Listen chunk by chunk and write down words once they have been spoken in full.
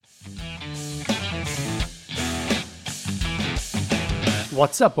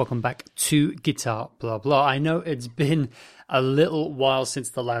What's up? Welcome back to Guitar Blah Blah. I know it's been a little while since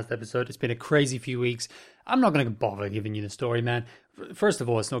the last episode. It's been a crazy few weeks. I'm not going to bother giving you the story, man. First of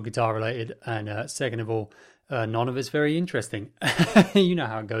all, it's not guitar related. And second of all, none of it's very interesting. You know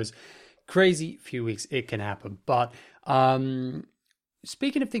how it goes. Crazy few weeks, it can happen. But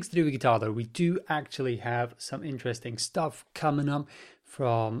speaking of things to do with guitar, though, we do actually have some interesting stuff coming up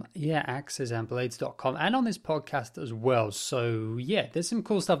from, axesandblades.com and on this podcast as well. So, there's some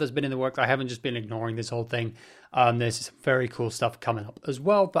cool stuff that's been in the works. I haven't just been ignoring this whole thing. There's some very cool stuff coming up as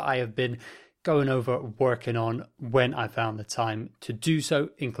well that I have been going over, working on when I found the time to do so,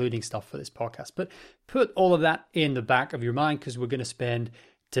 including stuff for this podcast. But put all of that in the back of your mind because we're going to spend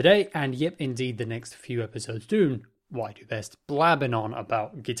today and, indeed, the next few episodes doing what I do best, blabbing on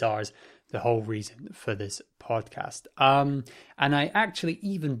about guitars, the whole reason for this podcast. And I actually,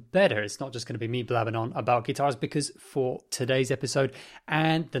 even better, it's not just going to be me blabbing on about guitars, because for today's episode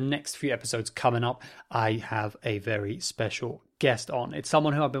and the next few episodes coming up, I have a very special guest on. It's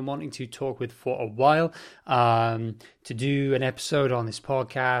someone who I've been wanting to talk with for a while, to do an episode on this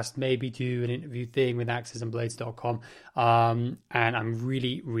podcast, maybe do an interview thing with axesandblades.com. And I'm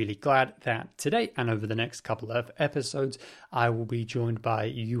really, really glad that today and over the next couple of episodes, I will be joined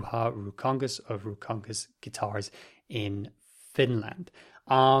by Juha Ruukangas of Ruukangas Guitars in Finland.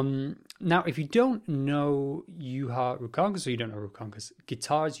 Now, if you don't know Juha Ruukangas, or you don't know Ruukangas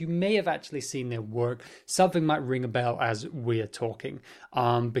Guitars, you may have actually seen their work. Something might ring a bell as we're talking,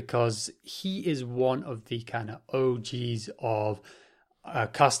 because he is one of the kind of OGs of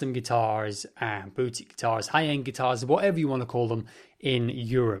custom guitars and boutique guitars, high-end guitars, whatever you want to call them, in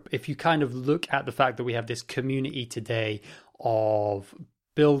Europe. If you kind of look at the fact that we have this community today of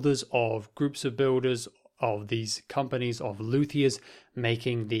builders, of groups of builders, of these companies, of luthiers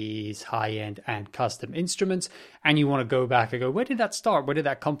making these high-end and custom instruments, and you want to go back and go, where did that start? Where did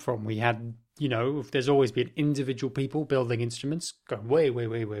that come from? We had, there's always been individual people building instruments, going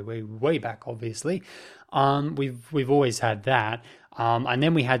way back, obviously. We've always had that. And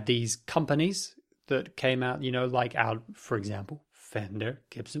then we had these companies that came out, like out, for example, Fender,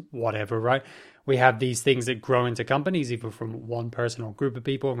 Gibson, whatever, right? We have these things that grow into companies, either from one person or group of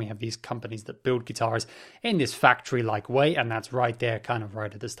people, and we have these companies that build guitars in this factory-like way, and that's right there, kind of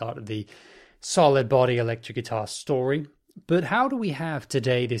right at the start of the solid body electric guitar story. But how do we have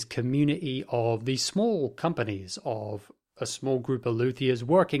today this community of these small companies, of a small group of luthiers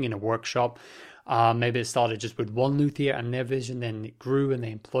working in a workshop? Maybe it started just with one luthier and their vision, then it grew and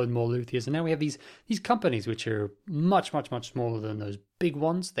they employed more luthiers. And now we have these companies which are much, much, much smaller than those big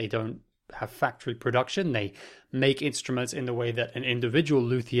ones. They don't have factory production. They make instruments in the way that an individual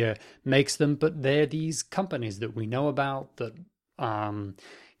luthier makes them, but they're these companies that we know about that kind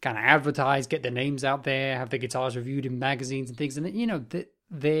of advertise, get their names out there, have their guitars reviewed in magazines and things. And,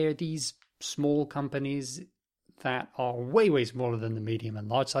 they're these small companies that are way, way smaller than the medium and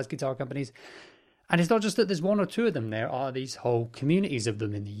large size guitar companies. And it's not just that there's one or two of them. There are these whole communities of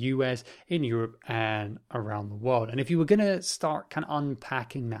them in the US, in Europe, and around the world. And if you were going to start kind of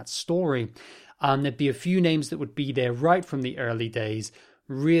unpacking that story, there'd be a few names that would be there right from the early days,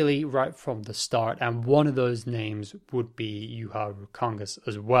 really right from the start. And one of those names would be Juha Ruukangas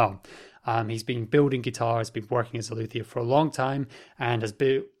as well. He's been building guitars, been working as a luthier for a long time, and has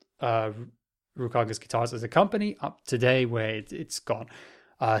built Ruukangas Guitars as a company up today, where it's got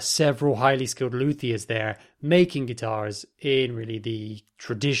several highly skilled luthiers there making guitars in really the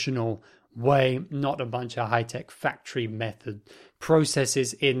traditional way, not a bunch of high-tech factory method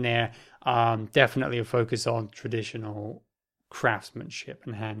processes in there. Definitely a focus on traditional craftsmanship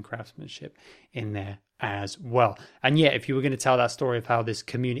and hand craftsmanship in there as well. And if you were going to tell that story of how this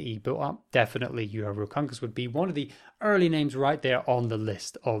community built up, definitely Juha Ruukangas would be one of the early names right there on the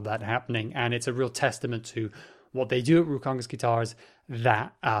list of that happening. And it's a real testament to what they do at Ruukangas Guitars,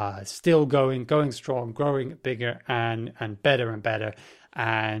 that still going strong, growing bigger and better,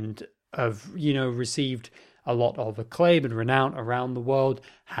 and have received a lot of acclaim and renown around the world,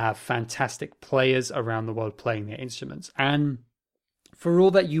 have fantastic players around the world playing their instruments. And for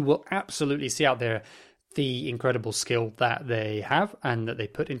all that you will absolutely see out there, the incredible skill that they have and that they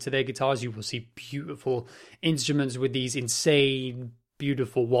put into their guitars, you will see beautiful instruments with these insane,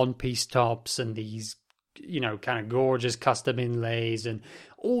 beautiful one-piece tops and these kind of gorgeous custom inlays and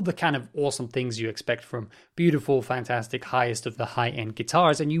all the kind of awesome things you expect from beautiful, fantastic, highest of the high-end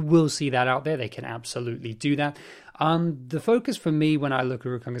guitars. And you will see that out there. They can absolutely do that. The focus for me when I look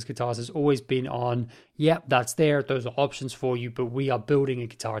at Ruukangas Guitars has always been on, that's there. Those are options for you, but we are building a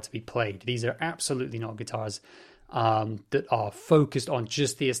guitar to be played. These are absolutely not guitars that are focused on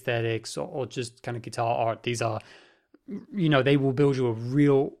just the aesthetics or just kind of guitar art. These are they will build you a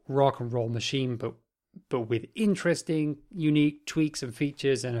real rock and roll machine, but with interesting, unique tweaks and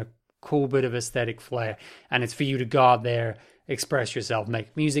features and a cool bit of aesthetic flair. And it's for you to go out there, express yourself,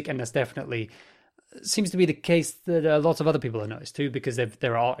 make music. And that's definitely seems to be the case that lots of other people have noticed too, because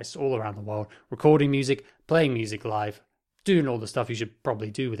there are artists all around the world recording music, playing music live, doing all the stuff you should probably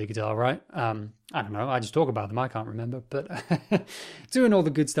do with a guitar, right? I don't know. I just talk about them. I can't remember, but doing all the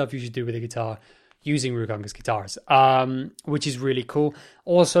good stuff you should do with a guitar using Rukungus guitars, which is really cool.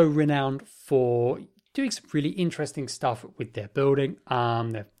 Also renowned for doing some really interesting stuff with their building,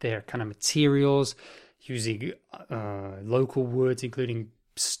 their kind of materials, using local woods, including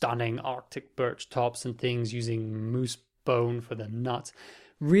stunning Arctic birch tops and things, using moose bone for the nuts.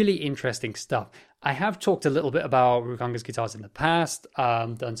 Really interesting stuff. I have talked a little bit about Rukungus guitars in the past,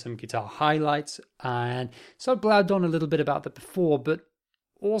 done some guitar highlights, and so I've blabbed on a little bit about that before, but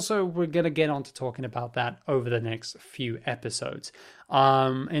also we're going to get on to talking about that over the next few episodes.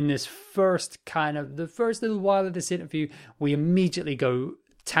 In this the first little while of this interview, we immediately go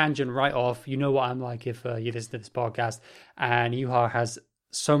tangent right off. You know what I'm like if you listen to this podcast, and Juha has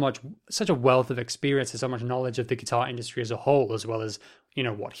such a wealth of experience and so much knowledge of the guitar industry as a whole, as well as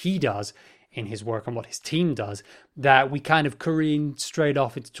what he does in his work and what his team does, that we kind of careen straight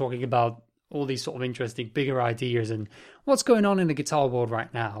off into talking about all these sort of interesting bigger ideas and what's going on in the guitar world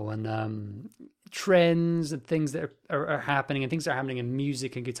right now, and trends and things that are happening and things that are happening in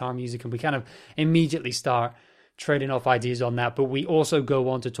music and guitar music. And we kind of immediately start trading off ideas on that, but we also go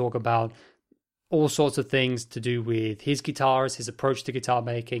on to talk about all sorts of things to do with his guitars, his approach to guitar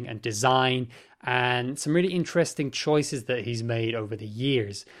making and design, and some really interesting choices that he's made over the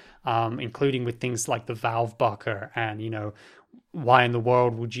years, including with things like the valve bucker, and why in the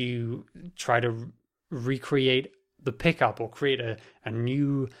world would you try to recreate the pickup or create a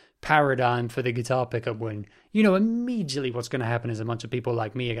new paradigm for the guitar pickup when immediately what's going to happen is a bunch of people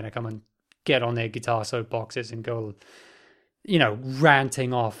like me are going to come and get on their guitar soapboxes and go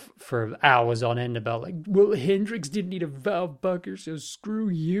ranting off for hours on end about well, Hendrix didn't need a valve bucker, so screw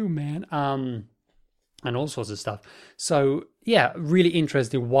you, man. And all sorts of stuff. So yeah, really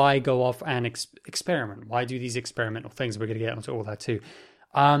interesting. Why go off and experiment? Why do these experimental things? We're going to get onto all that too.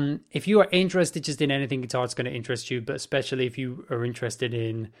 If you are interested just in anything guitar, it's going to interest you, but especially if you are interested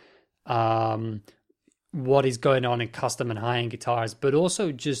in what is going on in custom and high-end guitars, but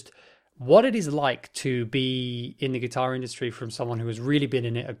also just what it is like to be in the guitar industry from someone who has really been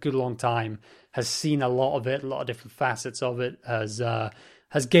in it a good long time, has seen a lot of it, a lot of different facets of it,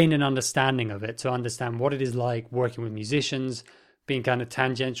 has gained an understanding of it, to understand what it is like working with musicians, being kind of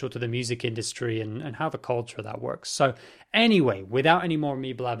tangential to the music industry and how the culture of that works. So anyway, without any more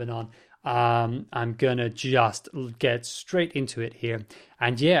me blabbing on, I'm gonna just get straight into it here.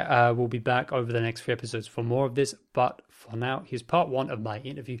 And we'll be back over the next few episodes for more of this. But for now, here's part one of my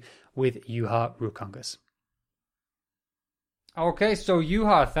interview with Juha Rukungus. Okay, so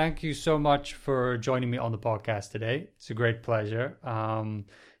Juha, thank you so much for joining me on the podcast today. It's a great pleasure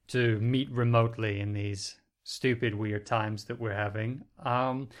to meet remotely in these stupid, weird times that we're having.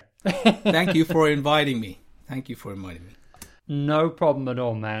 Thank you for inviting me. No problem at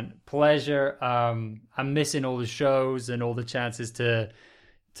all, man. Pleasure. I'm missing all the shows and all the chances to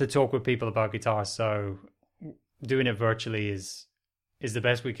talk with people about guitar, so doing it virtually is the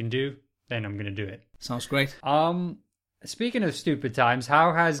best we can do. Then I'm going to do it. Sounds great. Speaking of stupid times,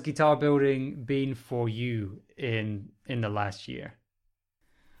 how has guitar building been for you in the last year?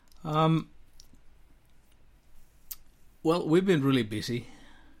 Well, we've been really busy,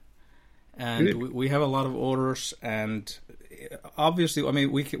 and we have a lot of orders, and obviously, I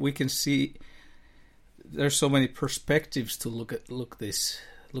mean, we can see there's so many perspectives to look at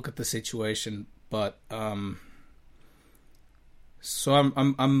the situation, but so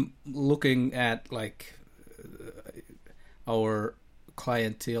I'm looking at our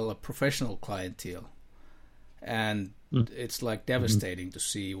clientele, a professional clientele, and it's devastating to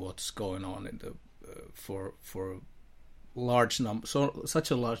see what's going on in the for large number, such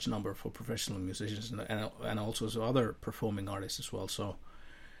a large number for professional musicians and also other performing artists as well. So,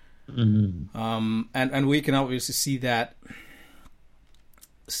 and we can obviously see that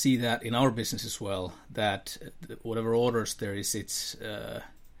in our business as well. That whatever orders there is, it's I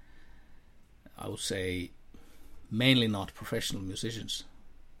would say mainly not professional musicians.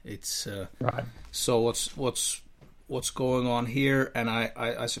 It's right. So what's going on here, and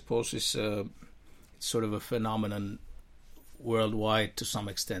I suppose it's sort of a phenomenon worldwide to some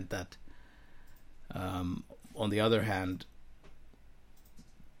extent, that on the other hand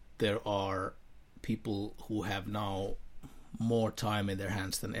there are people who have now more time in their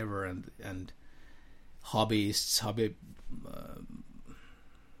hands than ever, and hobbyists, hobby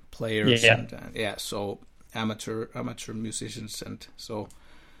players, Yeah. and so amateur musicians, and so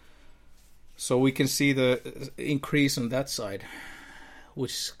we can see the increase on that side,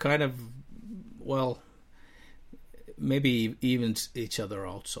 which kind of, well, maybe evens each other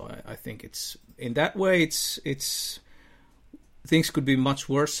out. So I think it's in that way. It's things could be much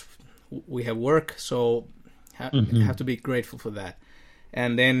worse. We have work, so have to be grateful for that.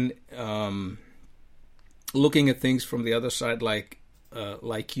 And then looking at things from the other side, like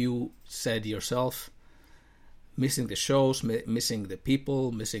you said yourself, missing the shows, missing the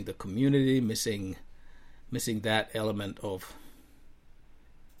people, missing the community, missing that element of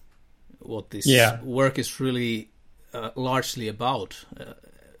what this work is really largely about.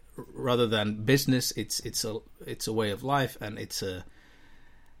 Rather than business, it's a way of life, and it's a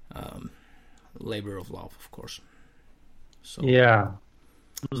labor of love, of course. So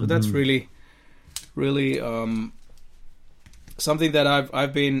so that's really something that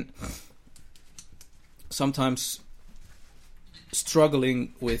I've been sometimes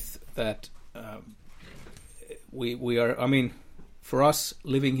struggling with. That we are. I mean, for us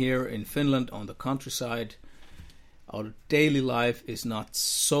living here in Finland on the countryside, our daily life is not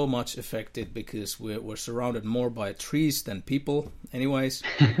so much affected because we're surrounded more by trees than people, anyways.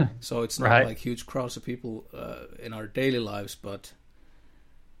 So it's not like huge crowds of people in our daily lives, but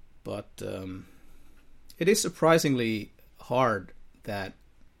it is surprisingly hard that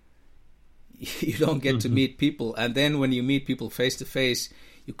you don't get to meet people, and then when you meet people face to face,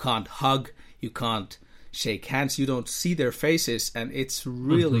 you can't hug, you can't shake hands, you don't see their faces, and it's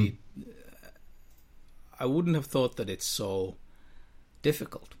really. I wouldn't have thought that it's so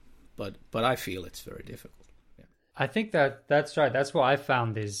difficult, but I feel it's very difficult. Yeah. I think that's right. That's what I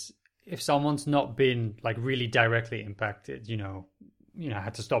found is if someone's not been like really directly impacted,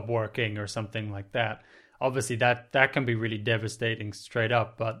 had to stop working or something like that, obviously that can be really devastating straight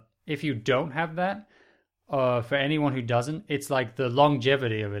up. But if you don't have that, for anyone who doesn't, it's like the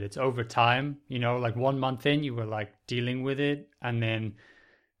longevity of it. It's over time, like 1 month in, you were like dealing with it, and then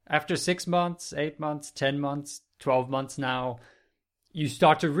after 6 months, 8 months, 10 months, 12 months now, you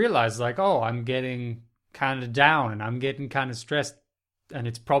start to realize like, oh, I'm getting kind of down and I'm getting kind of stressed. And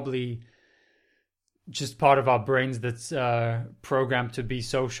it's probably just part of our brains that's programmed to be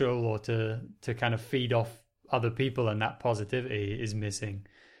social or to kind of feed off other people, and that positivity is missing.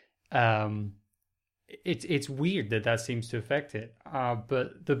 It's weird that seems to affect it.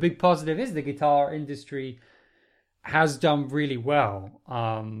 But the big positive is the guitar industry has done really well,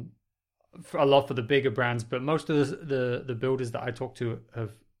 for a lot for the bigger brands, but most of the builders that I talk to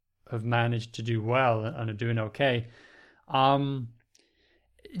have managed to do well and are doing okay. Do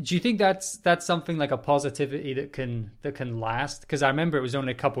you think that's something like a positivity that can last? Because I remember it was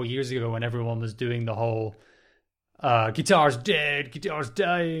only a couple of years ago when everyone was doing the whole guitar's dead, guitar's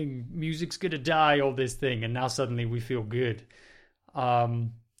dying, music's gonna die, all this thing, and now suddenly we feel good.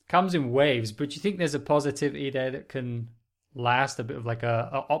 Comes in waves, but do you think there's a positivity there that can last, a bit of like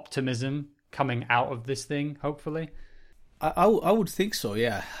a optimism coming out of this thing, hopefully? I would think so,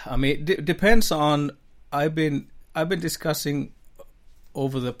 yeah. I mean, it depends on. I've been discussing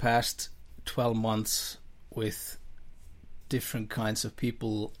over the past 12 months with different kinds of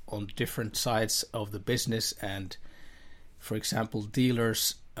people on different sides of the business, and for example,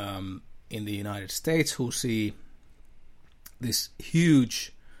 dealers in the United States who see this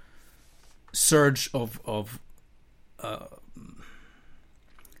huge surge of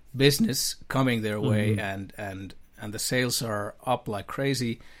business coming their way, and the sales are up like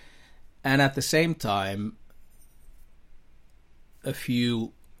crazy, and at the same time a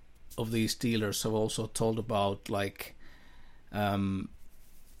few of these dealers have also told about like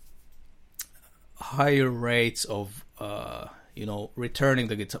higher rates of returning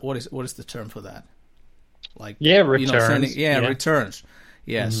the guitar. What is the term for that? Like returns. Returns.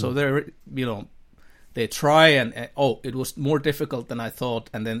 Yeah, so they're they try and it was more difficult than I thought,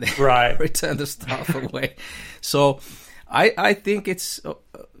 and then they return the stuff away. So I think it's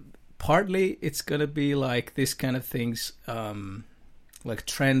partly it's gonna be like this kind of things, like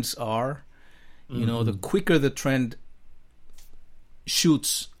trends are. The quicker the trend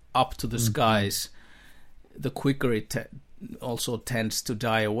shoots up to the skies, the quicker it also tends to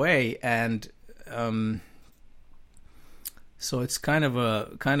die away, and so it's kind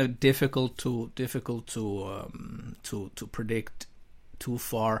of difficult to predict too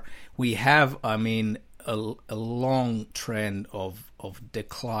far. We have, I mean, a long trend of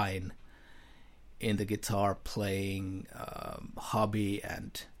decline in the guitar playing hobby,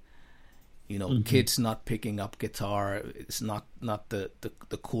 and kids not picking up guitar is not the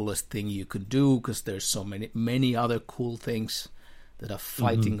coolest thing you could do, because there's so many other cool things that are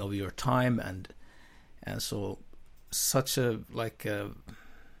fighting over your time, and so such a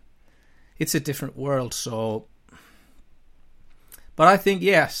it's a different world. So, but I think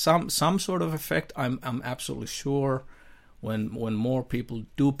some sort of effect. I'm absolutely sure when more people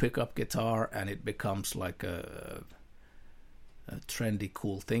do pick up guitar and it becomes like a trendy,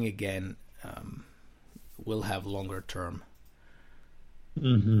 cool thing again, will have longer term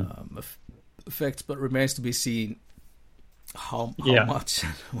effects, but remains to be seen how much.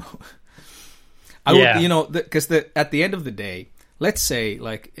 I would, because at the end of the day, let's say,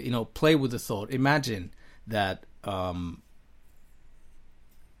 play with the thought. Imagine that, I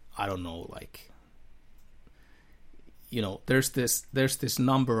don't know, there's this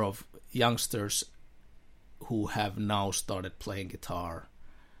number of youngsters who have now started playing guitar.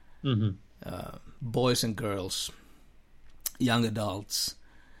 Boys and girls, young adults,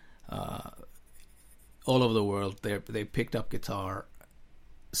 all over the world, they picked up guitar.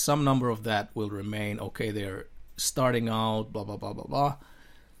 Some number of that will remain. Okay, they're starting out, blah blah blah blah blah.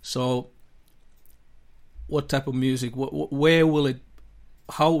 So, what type of music? Where will it?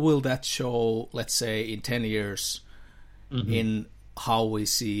 How will that show? Let's say in 10 years, in how we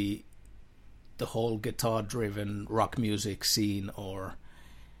see the whole guitar-driven rock music scene, or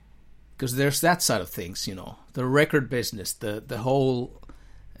because there's that side of things, the record business, the whole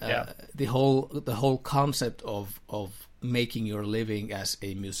concept of making your living as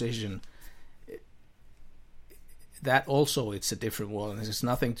a musician. That also, it's a different world, and it has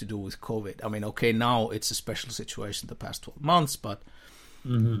nothing to do with COVID. I mean, okay, now it's a special situation the past 12 months, but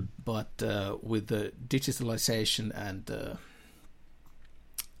with the digitalization and the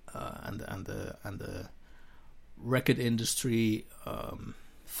record industry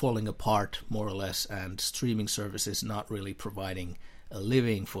falling apart more or less, and streaming services not really providing a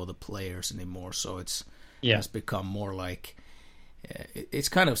living for the players anymore, so it has become more like it's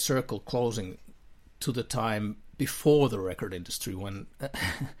kind of circle closing to the time before the record industry, when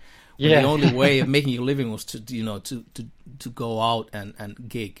the only way of making a living was to go out and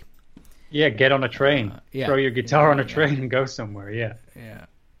gig. Get on a train, throw your guitar on a train and go somewhere. Yeah.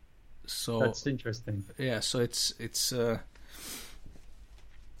 So that's interesting. Yeah, so it's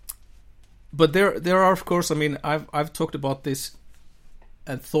but there are, of course, I mean, I've talked about this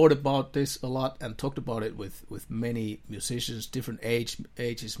and thought about this a lot, and talked about it with many musicians, different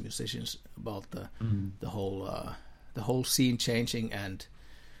ages musicians, about the whole scene changing, and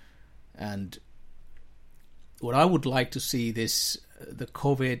what I would like to see, the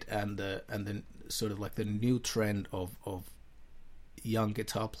COVID and the sort of like the new trend of young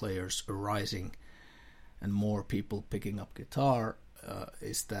guitar players arising and more people picking up guitar,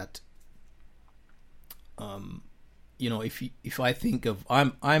 is that if I think of,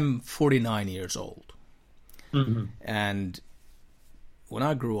 I'm 49 years old, and when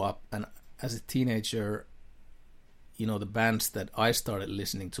I grew up and as a teenager, the bands that I started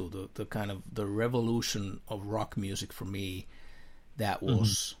listening to, the kind of the revolution of rock music for me, that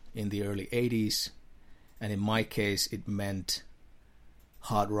was in the early 80s, and in my case it meant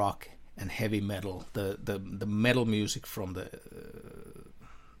hard rock and heavy metal, the metal music from the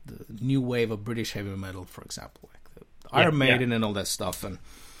new wave of British heavy metal, for example, like the Iron Maiden and all that stuff. And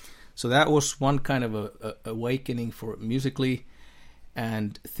so that was one kind of a awakening for musically,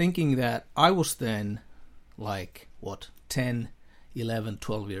 and thinking that I was then 10, 11,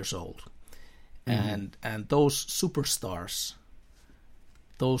 12 years old, and those superstars,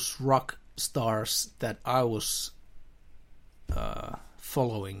 those rock stars that I was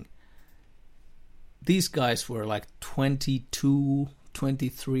following, these guys were like 22,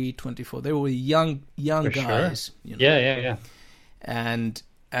 23, 24. They were young for guys. Sure. Yeah. And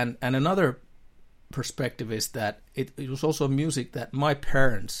another perspective is that it was also music that my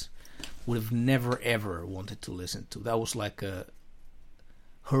parents would have never ever wanted to listen to. That was like a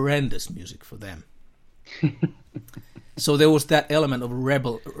horrendous music for them. So there was that element of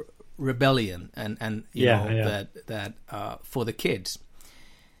rebellion and that for the kids,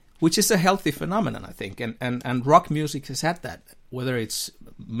 which is a healthy phenomenon, I think. And rock music has had that, whether it's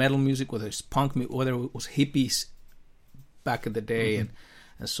metal music, whether it's punk music, whether it was hippies back in the day, and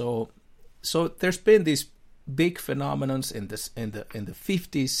so there's been these big phenomenons in the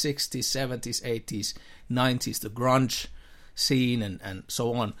 50s, 60s, 70s, 80s, 90s, the grunge scene and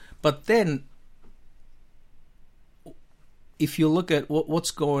so on. But then if you look at what's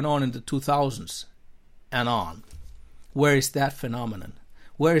going on in the 2000s and on, where is that phenomenon?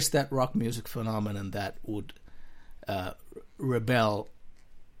 Where is that rock music phenomenon that would rebel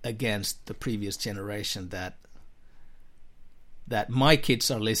against the previous generation that my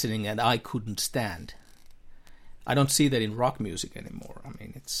kids are listening and I couldn't stand. I don't see that in rock music anymore. I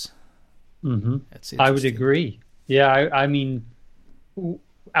mean, it's I would agree. Yeah, I mean,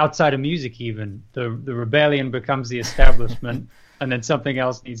 outside of music, even the rebellion becomes the establishment, and then something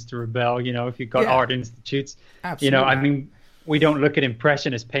else needs to rebel. You know, if you've got art institutes, absolutely. You know, I mean, we don't look at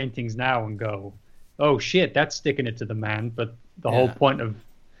impressionist paintings now and go, "Oh shit, that's sticking it to the man." But the whole point of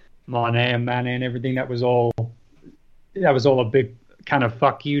Monet and Manet and everything, that was all a big kind of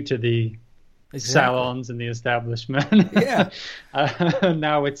fuck you to the salons and the establishment. Yeah.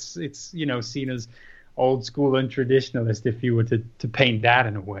 Now it's you know, seen as old school and traditionalist if you were to paint that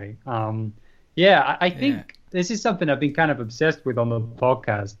in a way. I think this is something I've been kind of obsessed with on the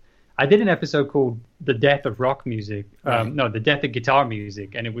podcast. I did an episode called The Death of Rock Music. The Death of Guitar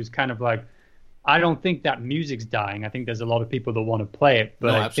Music. And it was kind of like, I don't think that music's dying. I think there's a lot of people that want to play it.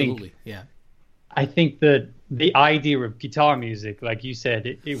 But I think that the idea of guitar music, like you said,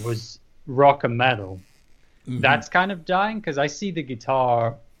 it was rock and metal. That's kind of dying, because I see the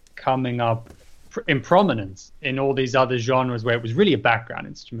guitar coming up in prominence in all these other genres where it was really a background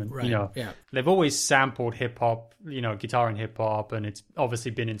instrument. Right. You know, they've always sampled hip hop, you know, guitar and hip hop, and it's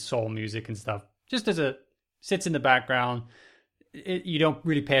obviously been in soul music and stuff. Just as it sits in the background, you don't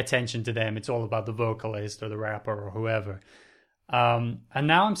really pay attention to them. It's all about the vocalist or the rapper or whoever. And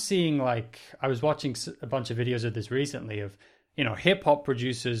now I'm seeing, like, I was watching a bunch of videos of this recently of, you know, hip hop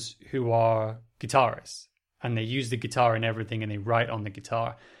producers who are guitarists, and they use the guitar in everything and they write on the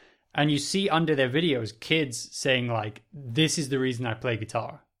guitar. And you see under their videos kids saying, like, this is the reason I play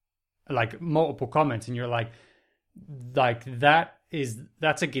guitar, like multiple comments. And you're like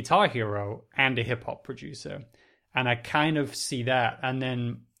that's a guitar hero and a hip hop producer. And I kind of see that. And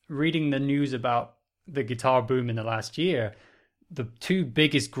then reading the news about the guitar boom in the last year, the two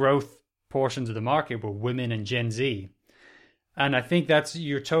biggest growth portions of the market were women and Gen Z. And I think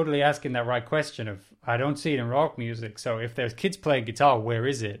you're totally asking that right question of, I don't see it in rock music. So if there's kids playing guitar, where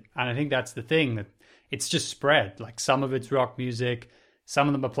is it? And I think that's the thing, that it's just spread. Like, some of it's rock music. Some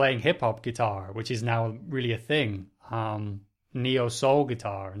of them are playing hip hop guitar, which is now really a thing. Neo soul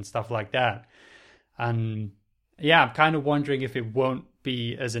guitar and stuff like that. And yeah, I'm kind of wondering if it won't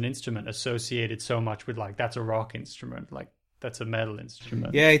be, as an instrument, associated so much with, like, that's a rock instrument, like that's a metal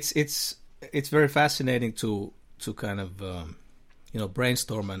instrument. Yeah, it's very fascinating to kind of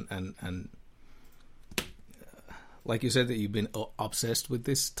brainstorm and like you said, that you've been obsessed with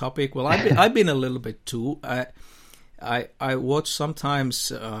this topic. Well, I've been a little bit too. I watch sometimes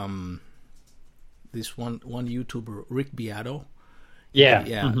this one YouTuber, Rick Beato.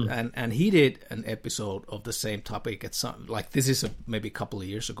 And he did an episode of the same topic at some, like, this is maybe a couple of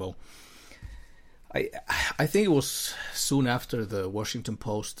years ago. I think it was soon after the Washington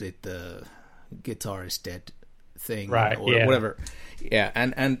Post did the Guitar is Dead thing, right? Or whatever. Yeah,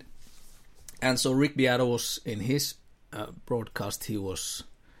 and so Rick Beato was in his broadcast. He was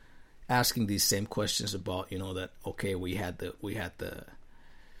asking these same questions about, you know, that okay, we had the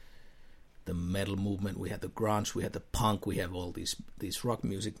metal movement, we had the grunge, we had the punk, we have all these rock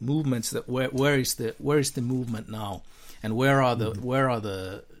music movements. That where is the movement now, and where are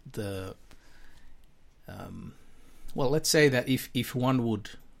the well, let's say that if one would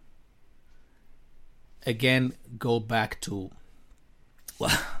again go back to,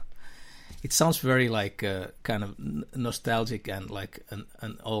 well, it sounds very like kind of nostalgic and like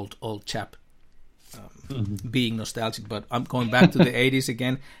an old chap being nostalgic, but I'm going back to the 80s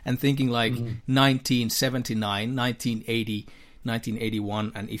again and thinking like 1979, 1980,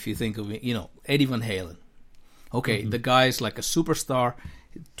 1981, and if you think of it, you know, Eddie Van Halen. Okay, the guy's like a superstar,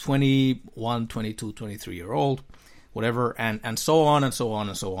 21, 22, 23-year-old, whatever, and so on and so on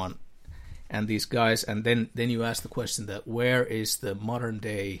and so on. And these guys, and then you ask the question that where is the modern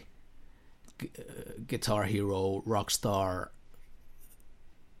day guitar hero, rock star,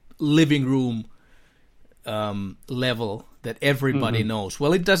 living room level that everybody knows?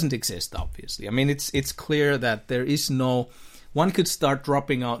 Well, it doesn't exist, obviously. I mean, it's clear that there is no. One could start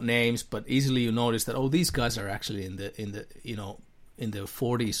dropping out names, but easily you notice that these guys are actually in the you know, in their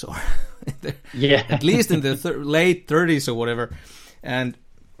 40s or at least in the late 30s or whatever, and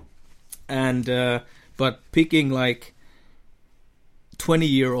but picking like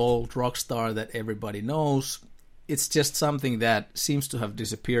 20-year-old rock star that everybody knows, it's just something that seems to have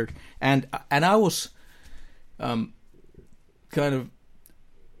disappeared. And I was kind of,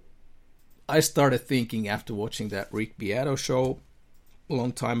 I started thinking after watching that Rick Beato show a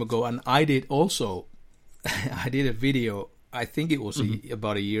long time ago, and I did also I did a video, I think it was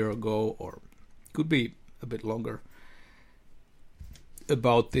about a year ago, or could be a bit longer,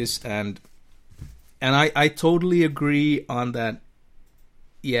 about this, and I totally agree on that.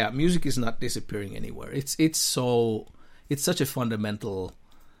 Yeah, music is not disappearing anywhere. It's such a fundamental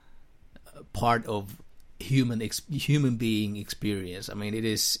part of human being experience. I mean, it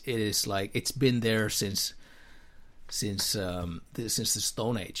is like it's been there since the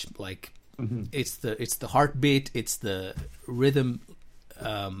Stone Age. Like it's the heartbeat, it's the rhythm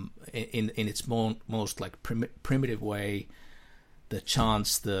in its most like primitive way, the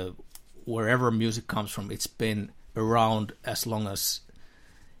chants, the wherever music comes from. It's been around as long as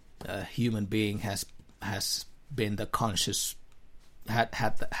a human being has been the conscious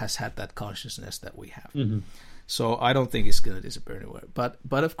has had that consciousness that we have. So I don't think it's going to disappear anywhere. But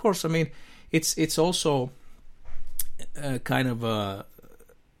of course, I mean, it's also kind of a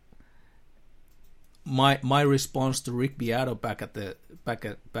my response to Rick Beato back at the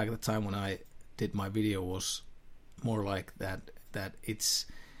time when I did my video was more like that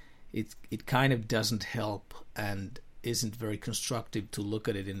it kind of doesn't help and isn't very constructive to look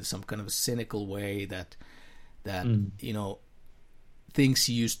at it in some kind of a cynical way that you know, things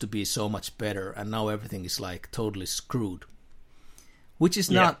used to be so much better and now everything is like totally screwed, which is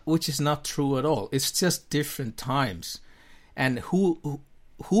not true at all. It's just different times, and who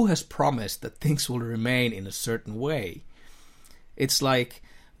has promised that things will remain in a certain way? It's like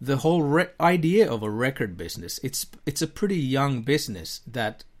the whole idea of a record business. It's a pretty young business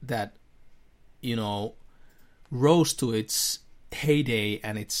that you know rose to its heyday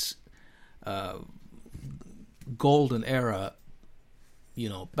and its golden era, you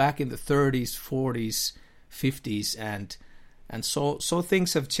know, back in the 30s, 40s, 50s, and so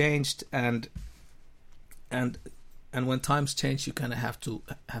things have changed, and when times change, you kind of have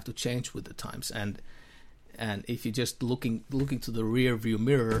to change with the times, and if you're just looking to the rear view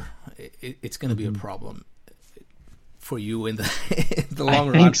mirror, it's going to be a problem for you in the long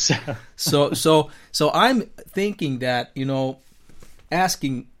run. I think so. So I'm thinking that, you know,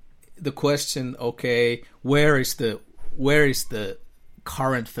 asking the question, okay, where is the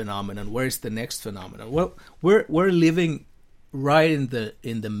current phenomenon? Where is the next phenomenon? Well, we're living right in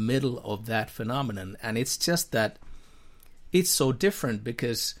the middle of that phenomenon, and it's just that it's so different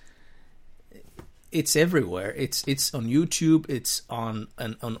because it's everywhere. It's on YouTube. It's on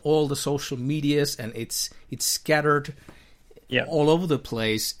all the social medias, and it's scattered all over the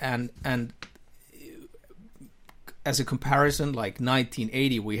place. And as a comparison, like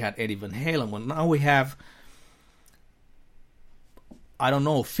 1980, we had Eddie Van Halen. Well, now we have, I don't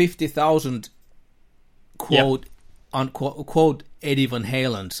know, 50,000 quote unquote Eddie Van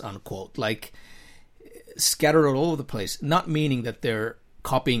Halen's unquote, like scattered all over the place. Not meaning that they're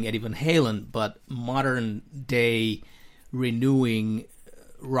copying Eddie Van Halen, but modern day renewing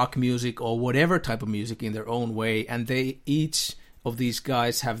rock music or whatever type of music in their own way, and they each of these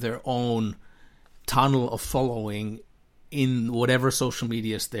guys have their own tunnel of following in whatever social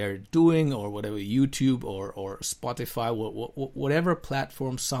medias they're doing, or whatever, YouTube or Spotify, whatever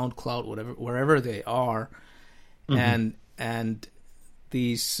platform, SoundCloud, wherever they are, and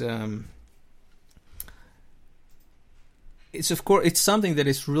these it's something that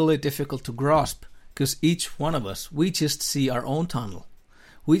is really difficult to grasp, because each one of us, we just see our own tunnel.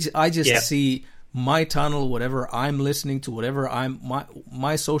 I just see my tunnel, whatever I'm listening to, whatever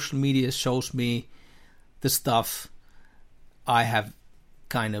my social media shows me the stuff I have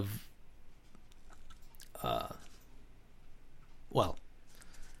kind of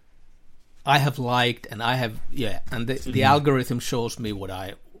I have liked, and I have and the algorithm shows me what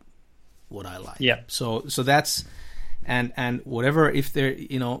I like. Yeah. So that's and whatever, if there,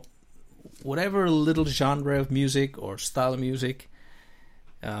 you know, whatever little genre of music or style of music,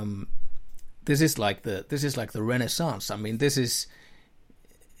 this is like the Renaissance. I mean, this is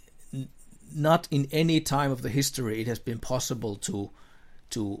not in any time of the history it has been possible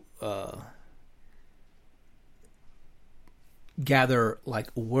to gather like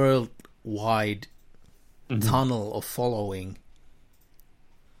a worldwide tunnel of following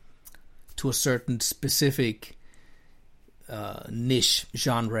to a certain specific niche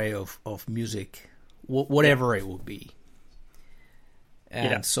genre of music, whatever it would be.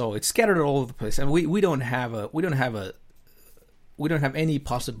 And so it's scattered all over the place, and we don't have any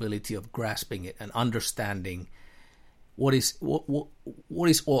possibility of grasping it and understanding what is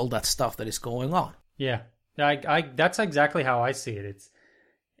all that stuff that is going on. Yeah, I that's exactly how I see it.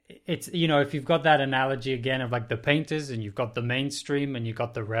 It's you know, if you've got that analogy again of like the painters, and you've got the mainstream, and you've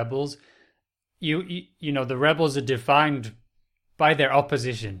got the rebels, you know, the rebels are defined by their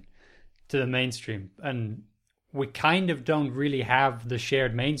opposition to the mainstream, and we kind of don't really have the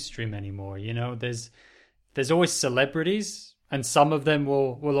shared mainstream anymore. You know, there's always celebrities, and some of them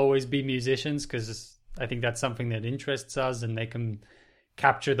will always be musicians, because I think that's something that interests us, and they can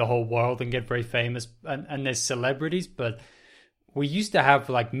capture the whole world and get very famous. And there's celebrities, but we used to have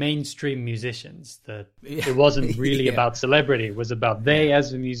like mainstream musicians that it wasn't really about celebrity. It was about they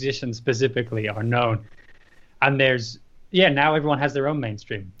as a musician specifically are known. And there's, now everyone has their own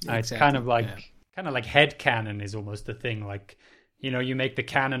mainstream. Exactly. It's kind of like head canon is almost the thing. Like, you make the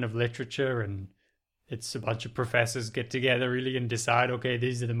canon of literature, and it's a bunch of professors get together really and decide, okay,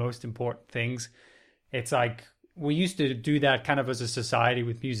 these are the most important things. It's like, we used to do that kind of as a society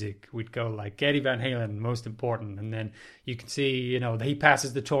with music. We'd go like Eddie Van Halen, most important. And then you can see, he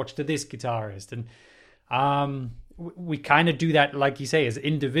passes the torch to this guitarist. And we kind of do that, like you say, as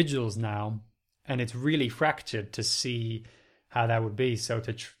individuals now. And it's really fractured to see how that would be. So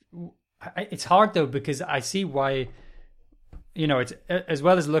it's hard though, because I see why, it's as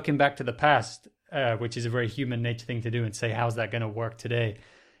well as looking back to the past, which is a very human nature thing to do, and say, how's that going to work today?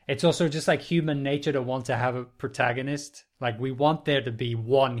 It's also just like human nature to want to have a protagonist. Like, we want there to be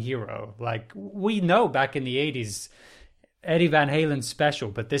one hero. Like, we know back in the 80s, Eddie Van Halen's special,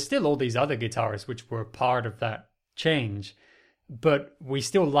 but there's still all these other guitarists which were part of that change. But we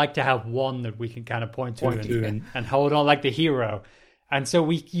still like to have one that we can kind of point to and hold on, like the hero. And so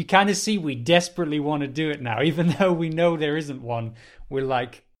you kind of see we desperately want to do it now, even though we know there isn't one. We're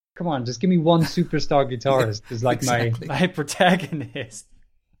like, come on, just give me one superstar guitarist as like my protagonist.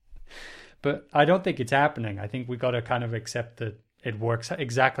 But I don't think it's happening. I think we got to kind of accept that it works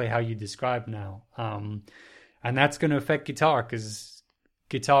exactly how you describe now. And that's going to affect guitar, because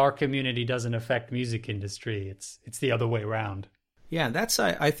guitar community doesn't affect music industry. It's the other way around. Yeah, and that's,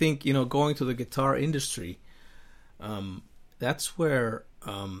 I think, going to the guitar industry, that's where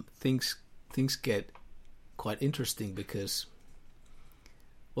things get quite interesting, because,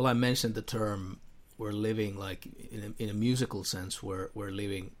 well, I mentioned the term, we're living like in a musical sense, we're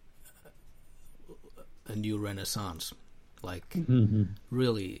living a new renaissance. Like,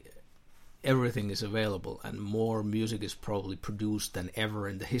 really everything is available, and more music is probably produced than ever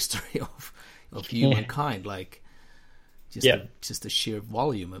in the history of humankind. Like, just the sheer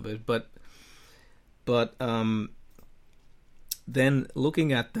volume of it. But then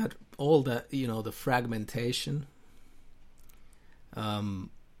looking at that, all that, the fragmentation, and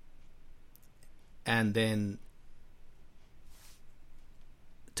then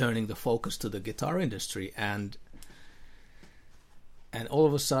turning the focus to the guitar industry, and all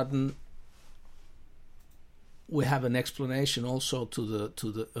of a sudden we have an explanation also to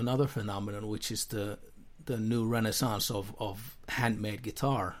the another phenomenon, which is the new renaissance of handmade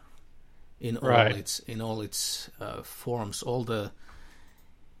guitar in all its forms. All the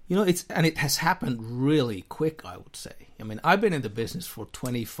it has happened really quick, I would say. I mean, I've been in the business for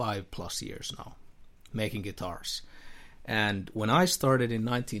 25 plus years now, making guitars. And when I started in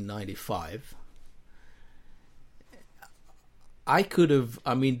 1995,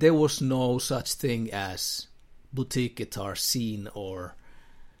 there was no such thing as boutique guitar scene or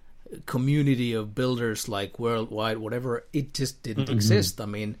community of builders like worldwide, whatever. It just didn't exist. I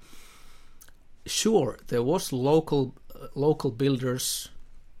mean, sure, there was local builders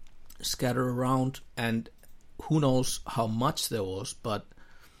scattered around, and who knows how much there was, but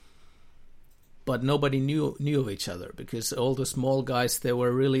nobody knew of each other, because all the small guys,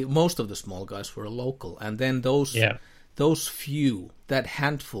 most of the small guys were local, and then those few, that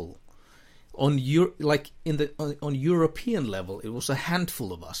handful, on European level, it was a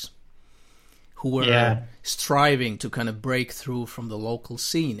handful of us who were striving to kind of break through from the local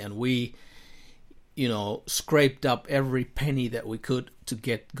scene, and we, scraped up every penny that we could to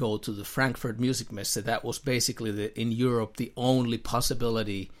go to the Frankfurt Music Messe. That was basically in Europe the only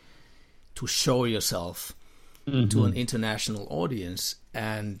possibility to show yourself to an international audience,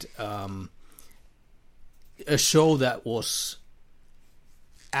 and a show that was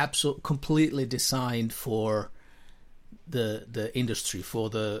completely designed for the industry, for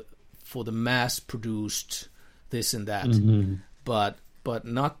the mass produced this and that, but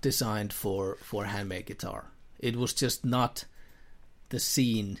not designed for handmade guitar. It was just not the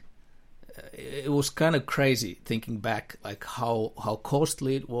scene. It was kind of crazy thinking back, like how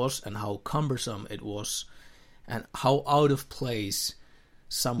costly it was and how cumbersome it was, and how out of place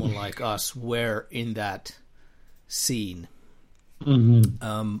someone like us were in that scene.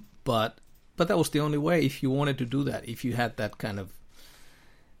 But that was the only way if you wanted to do that. If you had that kind of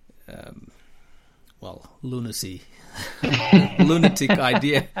lunatic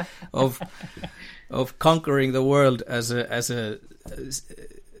idea of conquering the world as a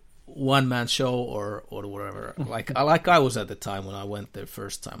one-man show or whatever. Like I was at the time when I went there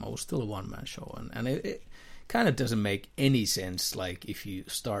first time. I was still a one-man show, and it kind of doesn't make any sense. Like if you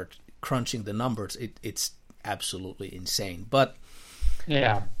start crunching the numbers, it's absolutely insane. But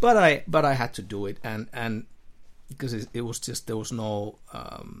I had to do it, and because it was just there was no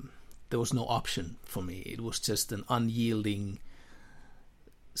option for me. It was just an unyielding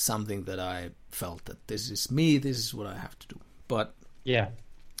something that I felt that this is me. This is what I have to do. But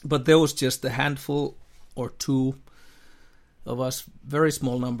there was just a handful or two of us, very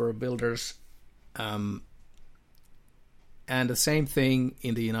small number of builders. And the same thing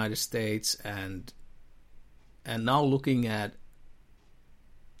in the United States, and now looking at,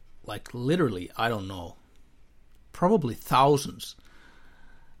 like, literally, I don't know, probably thousands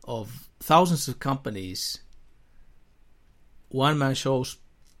of companies, one-man shows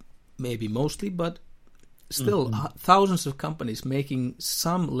maybe mostly, but still thousands of companies making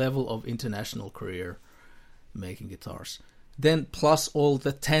some level of international career making guitars. Then plus all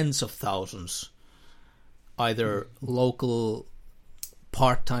the tens of thousands, either local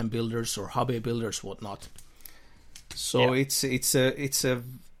part-time builders or hobby builders, whatnot. So it's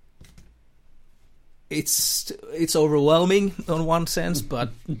overwhelming on one sense, but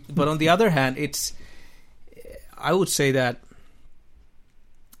on the other hand, I would say that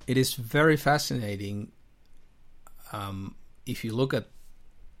it is very fascinating if you look at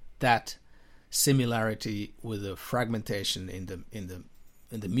that similarity with the fragmentation in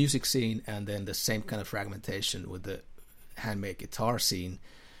the music scene, and then the same kind of fragmentation with the handmade guitar scene,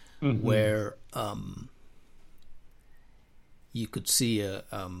 where you could see a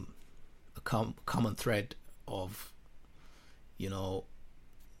common thread of, you know,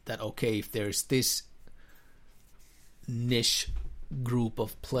 that okay, if there's this niche group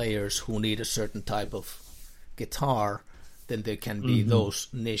of players who need a certain type of guitar, then there can be those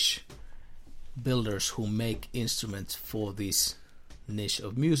niche builders who make instruments for this niche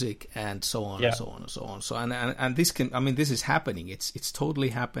of music, and so on and so on and so on. So and this can, I mean, this is happening. It's totally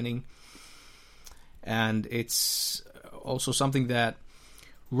happening, and it's also something that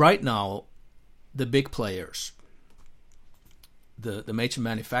right now the big players, the major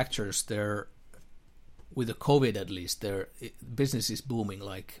manufacturers, they're, with the COVID at least, their business is booming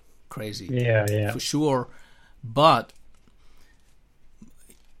like crazy. For sure. But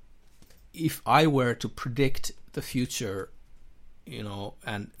if I were to predict the future, you know,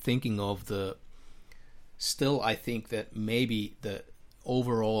 and thinking of still I think that maybe the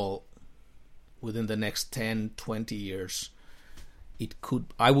overall within the next 10, 20 years,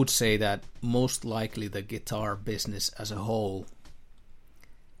 I would say that most likely the guitar business as a whole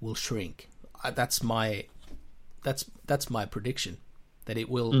will shrink. That's my prediction, that it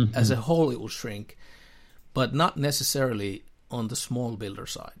will, as a whole, it will shrink, but not necessarily on the small builder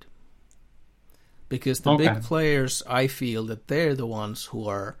side, because the big players, I feel that they're the ones who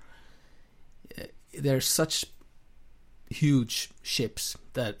are, they're such huge ships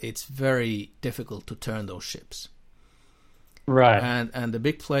that it's very difficult to turn those ships. Right. And the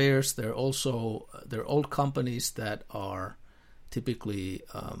big players, they're old companies that are typically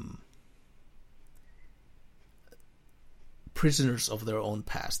prisoners of their own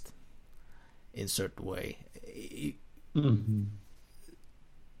past in a certain way.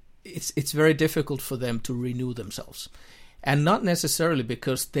 It's very difficult for them to renew themselves, and not necessarily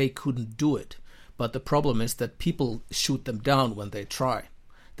because they couldn't do it, but the problem is that people shoot them down when they try.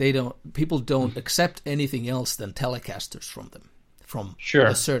 People don't accept anything else than Telecasters from them, from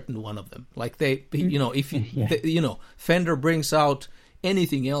a certain one of them. Like they, you know, if you know, Fender brings out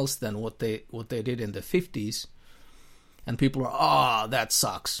anything else than what they did in the 50s, and people are, that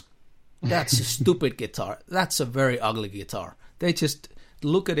sucks. That's a stupid guitar. That's a very ugly guitar. They just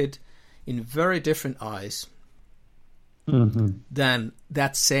look at it in very different eyes than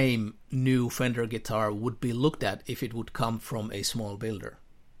that same new Fender guitar would be looked at if it would come from a small builder.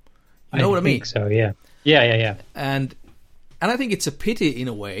 You know what I mean? I think so, yeah. Yeah. And I think it's a pity in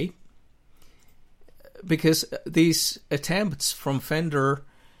a way, because these attempts from Fender,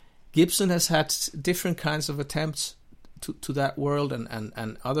 Gibson has had different kinds of attempts to that world,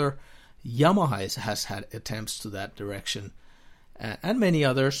 and other, Yamaha has had attempts to that direction, and many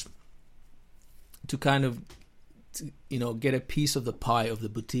others, to kind of, you know, get a piece of the pie of the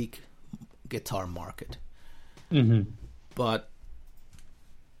boutique guitar market. But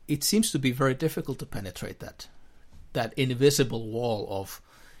it seems to be very difficult to penetrate that invisible wall of,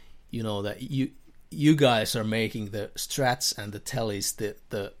 you know, that you guys are making the Strats and the Tellys,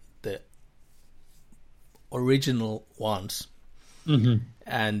 the original ones,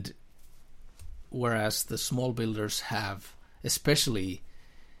 and whereas the small builders have, especially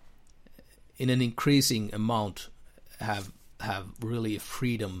in an increasing amount, have have really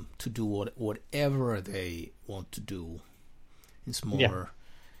freedom to do whatever they want to do. It's more, yeah.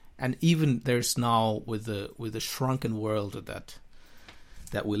 And even there's now with the shrunken world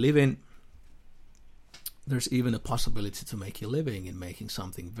that we live in, there's even a possibility to make a living in making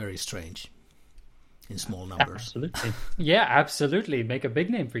something very strange in small numbers. Absolutely. Yeah, absolutely. Make a big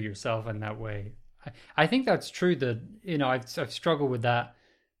name for yourself in that way. I think that's true. That, you know, I've struggled with that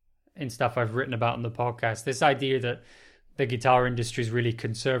in stuff I've written about in the podcast. This idea that the guitar industry is really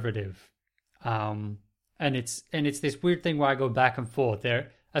conservative, and it's this weird thing where I go back and forth.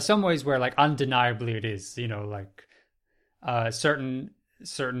 There are some ways where, like, undeniably it is. You know, like certain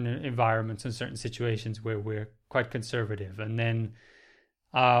environments and certain situations where we're quite conservative, and then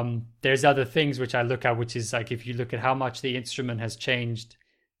there's other things which I look at, which is like if you look at how much the instrument has changed.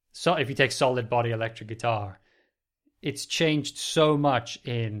 So if you take solid body electric guitar, it's changed so much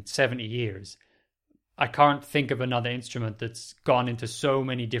in 70 years. I can't think of another instrument that's gone into so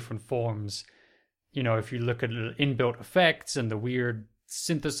many different forms. You know, if you look at inbuilt effects and the weird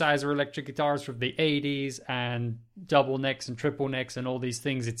synthesizer electric guitars from the 80s and double necks and triple necks and all these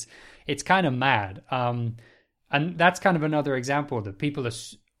things, it's kind of mad. And that's kind of another example that people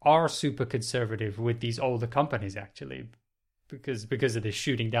are super conservative with these older companies, actually, because of this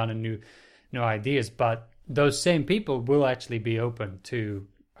shooting down in new ideas. But those same people will actually be open to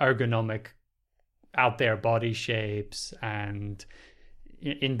ergonomic out there body shapes and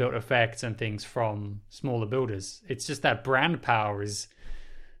inbuilt effects and things from smaller builders. It's just that brand power is,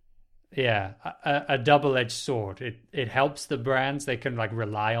 yeah, a double-edged sword. It helps the brands. They can like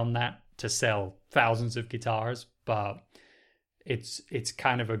rely on that to sell thousands of guitars, but it's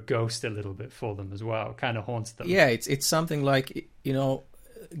kind of a ghost a little bit for them as well. It kind of haunts them. Yeah, it's something like, you know,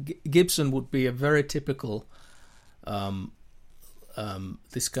 Gibson would be a very typical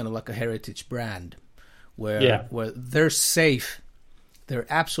this kind of like a heritage brand where they're safe. They're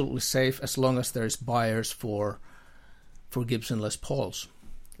absolutely safe as long as there's buyers for Gibson Les Pauls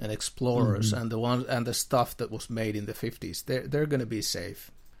and Explorers and the stuff that was made in the 50s. They're going to be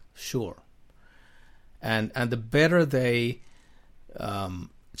safe, sure. And the better they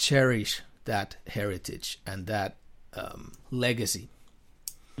cherish that heritage and that legacy.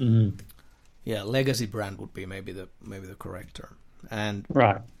 Mm-hmm. Yeah, legacy brand would be maybe the correct term. And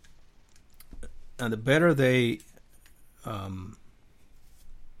right. And the better they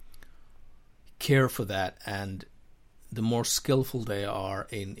care for that, and the more skillful they are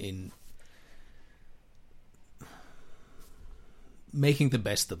in making the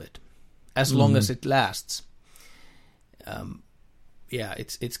best of it, as long as it lasts. Yeah,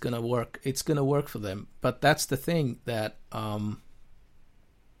 it's gonna work. It's gonna work for them. But that's the thing, that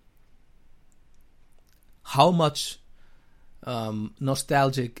how much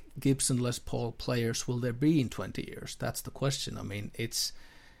nostalgic Gibson Les Paul players will there be in 20 years? That's the question. I mean, it's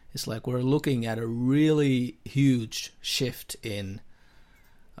like we're looking at a really huge shift in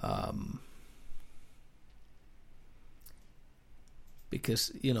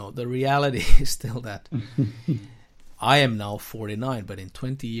because, you know, the reality is still that I am now 49, but in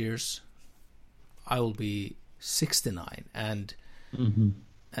 20 years I will be 69, and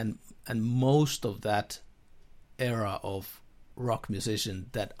most of that era of rock musician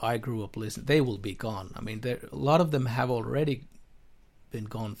that I grew up listening, they will be gone. I mean, a lot of them have already been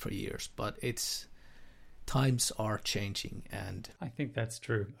gone for years, but times are changing, and I think that's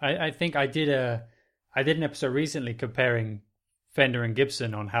true. I think I did an episode recently comparing Fender and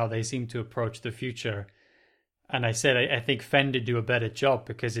Gibson on how they seem to approach the future, and I said I think Fender do a better job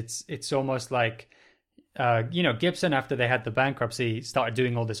because it's almost like you know, Gibson, after they had the bankruptcy, started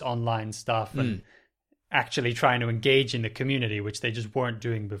doing all this online stuff and actually trying to engage in the community, which they just weren't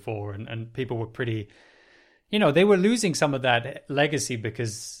doing before, and people were pretty, you know, they were losing some of that legacy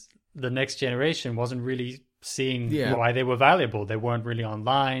because the next generation wasn't really seeing why they were valuable. They weren't really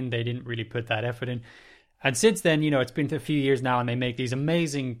online. They didn't really put that effort in. And since then, you know, it's been a few years now, and they make these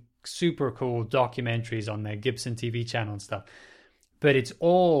amazing, super cool documentaries on their Gibson TV channel and stuff. But it's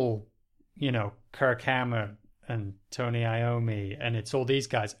all, you know, Kirk Hammett and Tony Iommi, and it's all these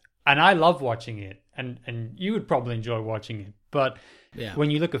guys. And I love watching it, and you would probably enjoy watching it. But when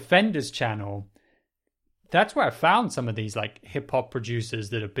you look at Fender's channel, that's where I found some of these like hip hop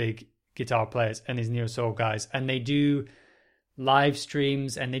producers that are big guitar players and these neo soul guys, and they do live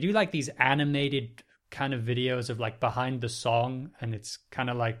streams, and they do like these animated kind of videos of like behind the song, and it's kind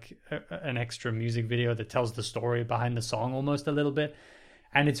of like an extra music video that tells the story behind the song almost a little bit,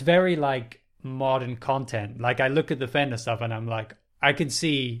 and it's very like modern content. Like I look at the Fender stuff and I'm like, I can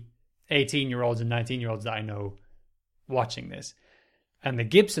see 18-year-olds and 19-year-olds that I know watching this. And the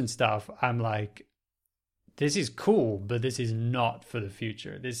Gibson stuff, I'm like, this is cool, but this is not for the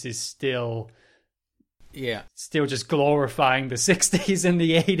future. This is still just glorifying the 60s and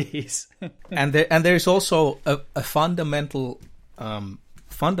the 80s. and there's also a fundamental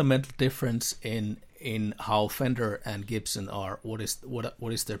difference in how Fender and Gibson are. What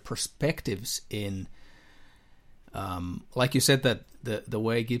is their perspectives in, like you said, that the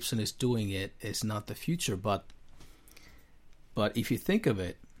way Gibson is doing it is not the future, but if you think of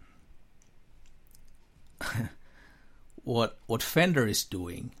it, what Fender is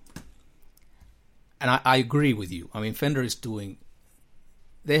doing, and I agree with you. I mean, Fender is doing.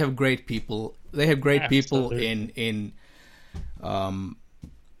 They have great people. They have great people in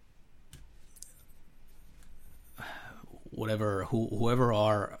whoever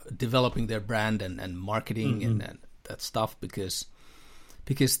are developing their brand and marketing and that stuff, because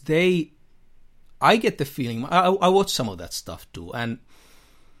I get the feeling, I watch some of that stuff too, and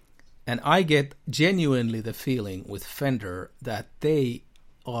I get genuinely the feeling with Fender that they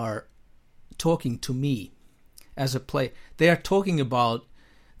are talking to me as a player. They're concerned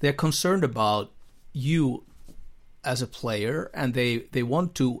about you as a player, and they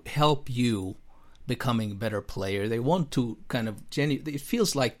want to help you becoming a better player. They want to kind of it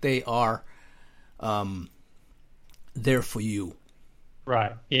feels like they are there for you.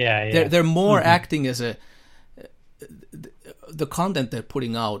 Right. Yeah. They're more acting as the content they're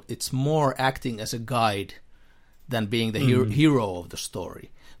putting out. It's more acting as a guide than being the hero of the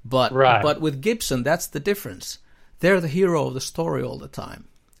story. But with Gibson, that's the difference. They're the hero of the story all the time.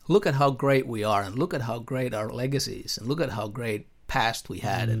 Look at how great we are, and look at how great our legacy is, and look at how great past we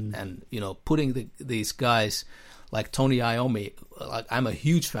had, and putting these guys like Tony Iommi. Like, I'm a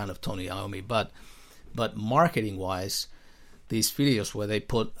huge fan of Tony Iommi, but marketing wise, these videos where they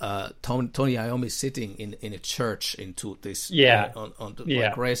put Tony Iommi sitting in a church into this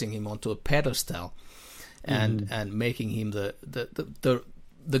like raising him onto a pedestal and making him the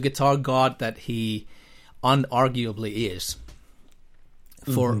guitar god that he unarguably is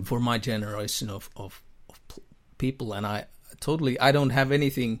for my generation of people. And I don't have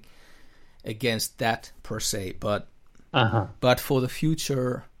anything against that per se, but for the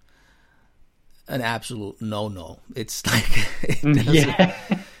future, an absolute no. It's like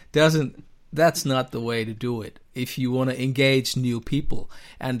that's not the way to do it if you want to engage new people.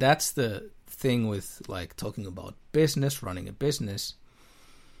 And that's the thing with like talking about business, running a business.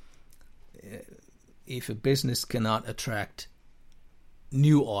 If a business cannot attract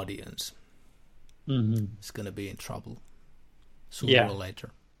new audience, it's going to be in trouble sooner or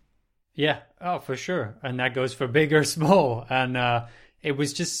later. Yeah, oh, for sure. And that goes for big or small. And it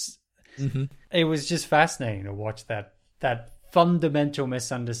was just fascinating to watch that fundamental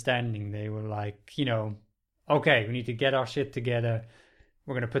misunderstanding. They were like, okay, we need to get our shit together.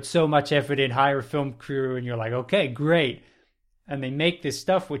 We're going to put so much effort in, hire a film crew. And you're like, okay, great. And they make this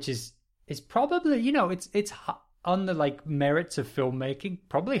stuff, which is probably, it's on the like merits of filmmaking,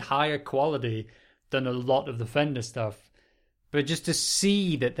 probably higher quality than a lot of the Fender stuff. But just to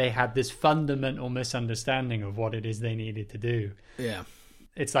see that they had this fundamental misunderstanding of what it is they needed to do. Yeah.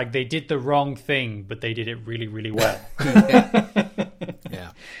 It's like they did the wrong thing, but they did it really, really well.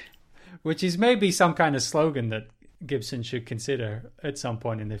 Yeah. Which is maybe some kind of slogan that Gibson should consider at some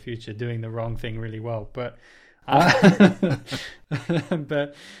point in the future, doing the wrong thing really well. But but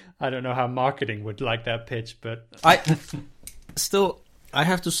I don't know how marketing would like that pitch. But I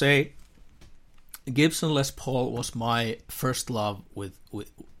have to say, Gibson Les Paul was my first love with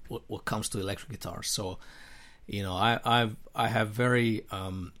what comes to electric guitars. So, I have very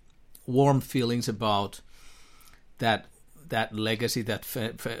warm feelings about that legacy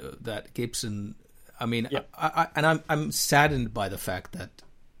that Gibson. I mean, yeah. I'm saddened by the fact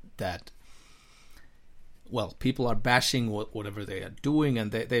that people are bashing whatever they are doing,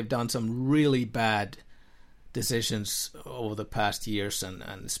 and they've done some really bad decisions over the past years, and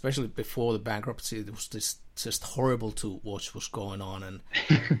especially before the bankruptcy, it was just horrible to watch what's going on,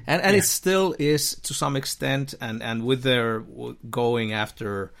 and it still is to some extent, and with their going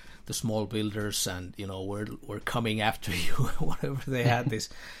after the small builders, and we're coming after you, whatever they had these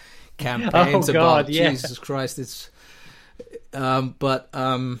campaigns about. Jesus Christ, it's so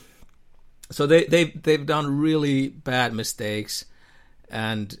they've done really bad mistakes,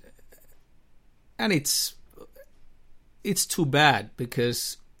 and it's too bad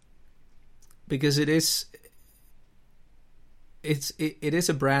because it is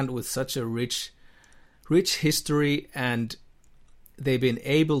a brand with such a rich history, and they've been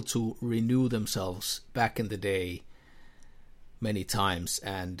able to renew themselves back in the day many times,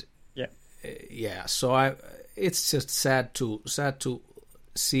 and so it's just sad to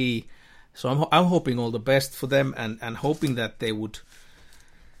see So I'm hoping all the best for them, and hoping that they would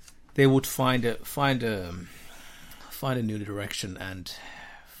find a new direction and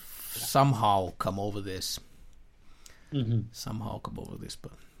somehow come over this.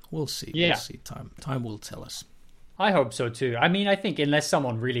 But we'll see. Yeah. We'll see. Time will tell us. I hope so too. I mean, I think unless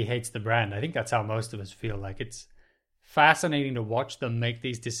someone really hates the brand, I think that's how most of us feel. Like, it's fascinating to watch them make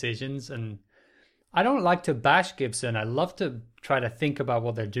these decisions. And I don't like to bash Gibson. I love to try to think about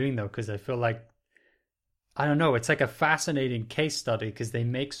what they're doing, though, because I feel like, I don't know, it's like a fascinating case study because they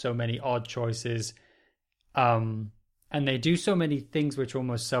make so many odd choices. And they do so many things which are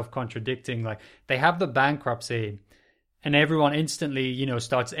almost self-contradicting. Like, they have the bankruptcy and everyone instantly, you know,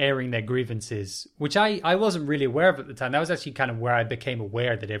 starts airing their grievances, which I wasn't really aware of at the time. That was actually kind of where I became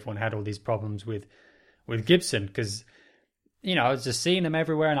aware that everyone had all these problems with Gibson, because, you know, I was just seeing them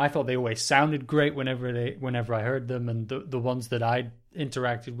everywhere and I thought they always sounded great whenever I heard them, and the ones that I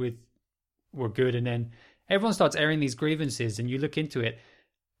interacted with were good. And then everyone starts airing these grievances and you look into it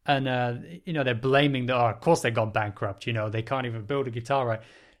and, you know, they're blaming of course they've gone bankrupt, you know, they can't even build a guitar right.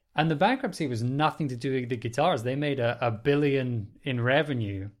 And the bankruptcy was nothing to do with the guitars. They made $1 billion in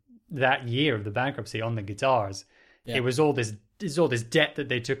revenue that year of the bankruptcy on the guitars. Yeah. It was all this debt that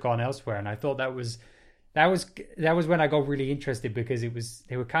they took on elsewhere. And I thought that was when I got really interested, because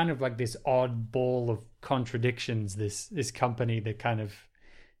they were kind of like this odd ball of contradictions, this company that kind of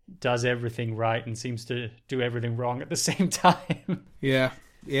does everything right and seems to do everything wrong at the same time. Yeah.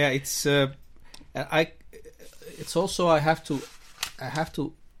 It's also I have to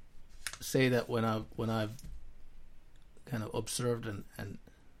say that when I've kind of observed and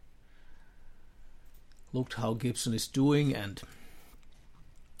looked how Gibson is doing, and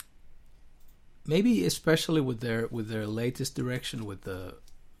maybe especially with their latest direction with the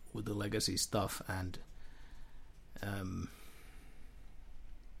legacy stuff, and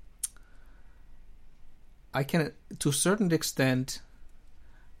I can, to a certain extent,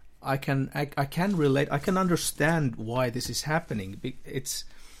 I can relate. I can understand why this is happening. It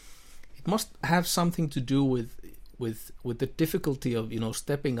must have something to do with the difficulty of, you know,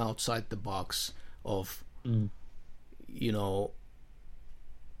 stepping outside the box of, you know,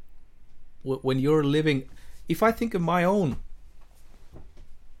 when you're living. If I think of my own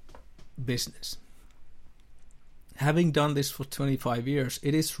business, having done this for 25 years,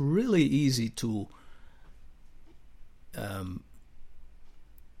 it is really easy to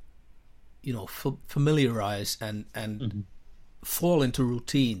you know, familiarize and fall into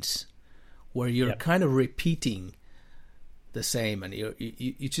routines where you're kind of repeating the same, and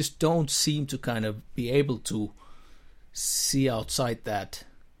you just don't seem to kind of be able to see outside that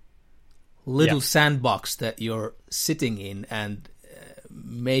little sandbox that you're sitting in and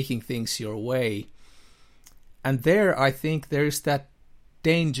making things your way. And there, I think there is that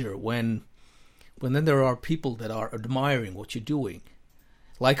danger when then there are people that are admiring what you're doing.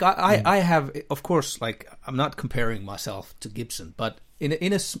 Like I have, of course, like, I'm not comparing myself to Gibson, but in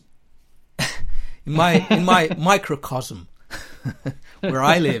my microcosm where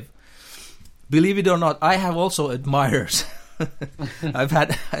I live, believe it or not, I have also admirers. I've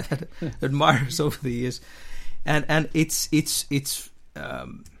had admirers over the years, and it's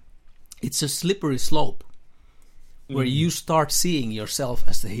a slippery slope where you start seeing yourself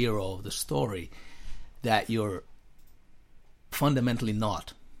as the hero of the story that you're fundamentally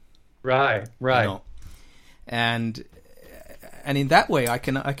not. Right. You know? And in that way, I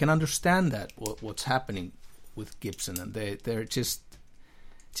can understand that what's happening with Gibson, and they're just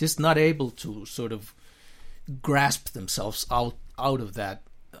not able to sort of grasp themselves out of that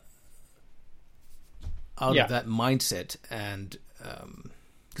of that mindset. And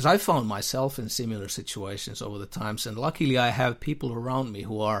because I found myself in similar situations over the times, and luckily I have people around me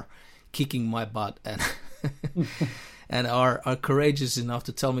who are kicking my butt and and are courageous enough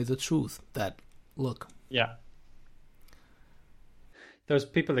to tell me the truth. That, look, those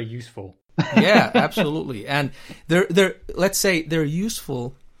people are useful. Yeah, absolutely. And they're let's say they're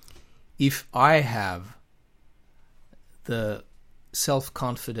useful if I have the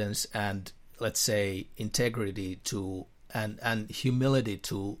self-confidence and, let's say, integrity to and humility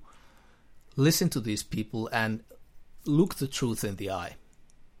to listen to these people and look the truth in the eye.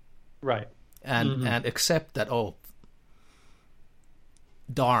 Right. And accept that, oh,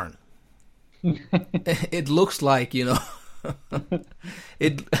 darn. It looks like, you know,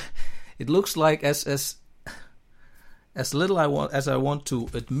 it looks like as little as I want to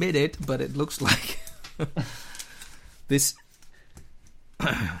admit it, but it looks like this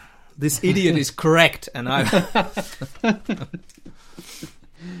idiot is correct, and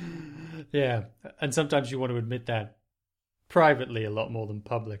yeah, and sometimes you want to admit that privately a lot more than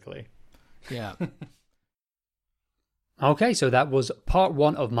publicly. Yeah. Okay, so that was part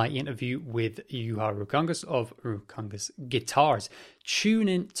 1 of my interview with Juha Rukangas of Rukangas Guitars. Tune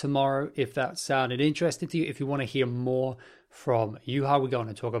in tomorrow if that sounded interesting to you. If you want to hear more from Juha, we're going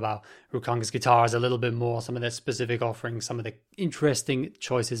to talk about Rukangas Guitars a little bit more, some of their specific offerings, some of the interesting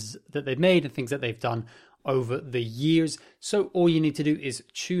choices that they've made and things that they've done over the years. So all you need to do is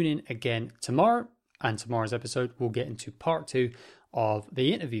tune in again tomorrow, and tomorrow's episode will get into part 2 of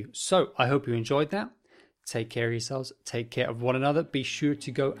the interview. So I hope you enjoyed that. Take care of yourselves. Take care of one another. Be sure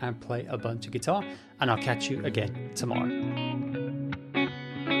to go and play a bunch of guitar. And I'll catch you again tomorrow.